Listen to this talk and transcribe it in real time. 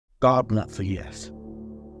God wants a yes.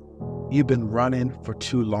 You've been running for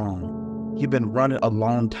too long. You've been running a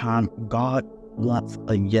long time. God wants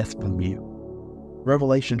a yes from you.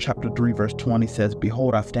 Revelation chapter 3 verse 20 says,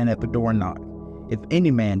 "Behold, I stand at the door and knock. If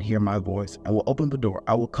any man hear my voice and will open the door,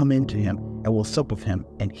 I will come into him and will sup with him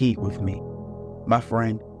and he with me." My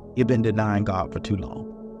friend, you've been denying God for too long.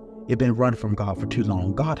 You've been running from God for too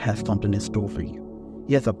long. God has something in store for you.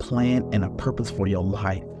 He has a plan and a purpose for your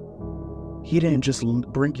life. He didn't just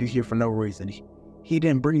bring you here for no reason. He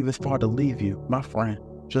didn't bring you this far to leave you. My friend,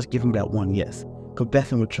 just give him that one yes.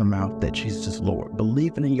 Confessing with your mouth that Jesus is Lord.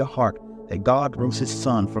 Believing in your heart that God rose his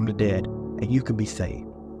son from the dead and you can be saved.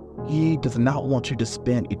 He does not want you to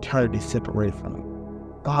spend eternity separated from him.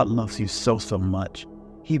 God loves you so much.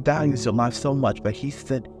 He values your life so much that he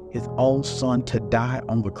sent his own son to die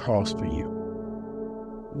on the cross for you.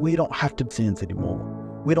 We don't have to sin anymore.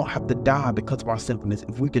 We don't have to die because of our sinfulness.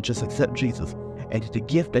 If we could just accept Jesus and the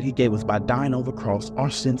gift that he gave us by dying on the cross,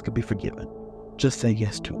 our sins could be forgiven. Just say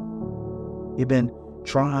yes to him. You've been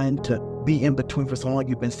trying to be in between for so long.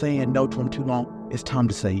 You've been saying no to him too long. It's time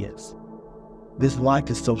to say yes. This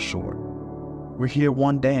life is so short. We're here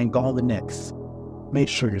one day and gone the next. Make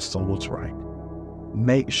sure your soul is right.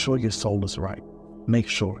 Make sure your soul is right. Make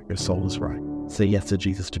sure your soul is right. Say yes to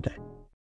Jesus today.